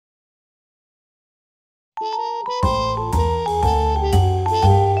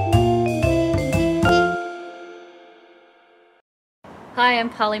Hi,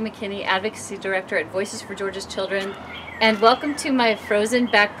 I'm Polly McKinney, Advocacy Director at Voices for Georgia's Children, and welcome to my frozen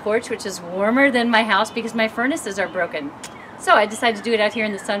back porch, which is warmer than my house because my furnaces are broken. So I decided to do it out here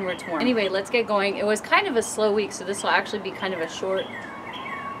in the sun where it's warm. Anyway, let's get going. It was kind of a slow week, so this will actually be kind of a short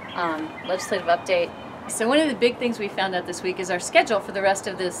legislative update. So one of the big things we found out this week is our schedule for the rest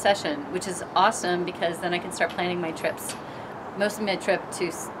of this session, which is awesome because then I can start planning my trips. Most of my trip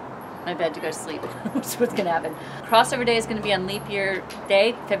to my bed to go to sleep, which is what's going to happen. Crossover day is going to be on leap year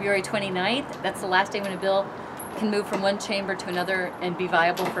day, February 29th. That's the last day when a bill can move from one chamber to another and be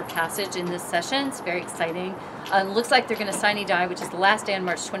viable for passage in this session. It's very exciting. Looks like they're going to sine die, which is the last day on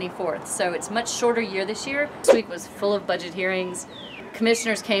March 24th. So it's a much shorter year this year. This week was full of budget hearings.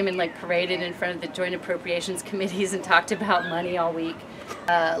 Commissioners came and paraded in front of the Joint Appropriations Committees and talked about money all week.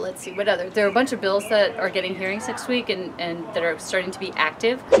 Let's see, what other? There are a bunch of bills that are getting hearings next week and that are starting to be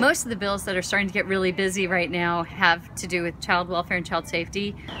active. Most of the bills that are starting to get really busy right now have to do with child welfare and child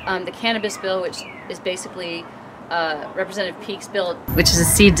safety. The cannabis bill, which is basically Representative Peake's bill, which is a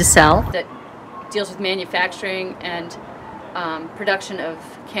seed to sell, that deals with manufacturing and production of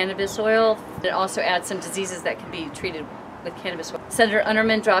cannabis oil. It also adds some diseases that can be treated with cannabis oil. Senator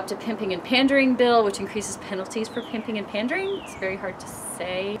Unterman dropped a pimping and pandering bill, which increases penalties for pimping and pandering. It's very hard to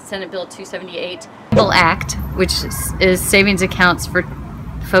say. Senate Bill 278 Act, which is savings accounts for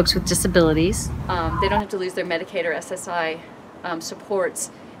folks with disabilities. They don't have to lose their Medicaid or SSI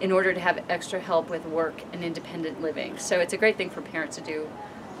supports in order to have extra help with work and independent living. So it's a great thing for parents to do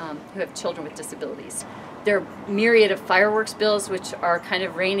who have children with disabilities. There are a myriad of fireworks bills which are kind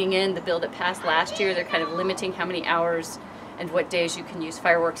of reining in the bill that passed last year. They're kind of limiting how many hours and what days you can use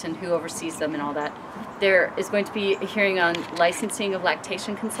fireworks and who oversees them and all that. There is going to be a hearing on licensing of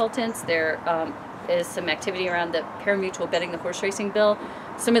lactation consultants. There is some activity around the pari-mutuel betting the horse racing bill.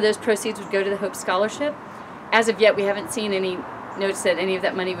 Some of those proceeds would go to the Hope Scholarship. As of yet, we haven't seen any notice that any of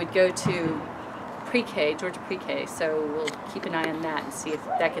that money would go to pre-K, Georgia pre-K, so we'll keep an eye on that and see if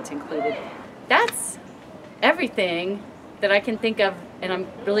that gets included. That's everything that I can think of, and I'm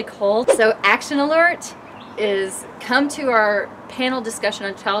really cold. So action alert is come to our panel discussion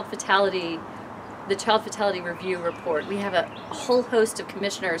on child fatality, the Child Fatality Review Report. We have a whole host of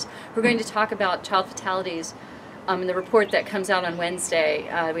commissioners who are going to talk about child fatalities in the report that comes out on Wednesday.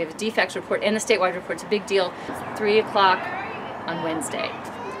 We have a defects report and a statewide report. It's a big deal. It's 3 o'clock on Wednesday.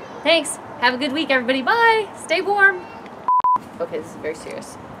 Thanks. Have a good week, everybody. Bye. Stay warm. Okay, this is very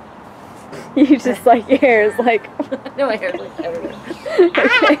serious. You just your hair is No, my hair is everywhere. Okay.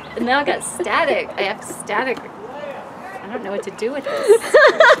 Ah! And now I got static. I have static. I don't know what to do with this.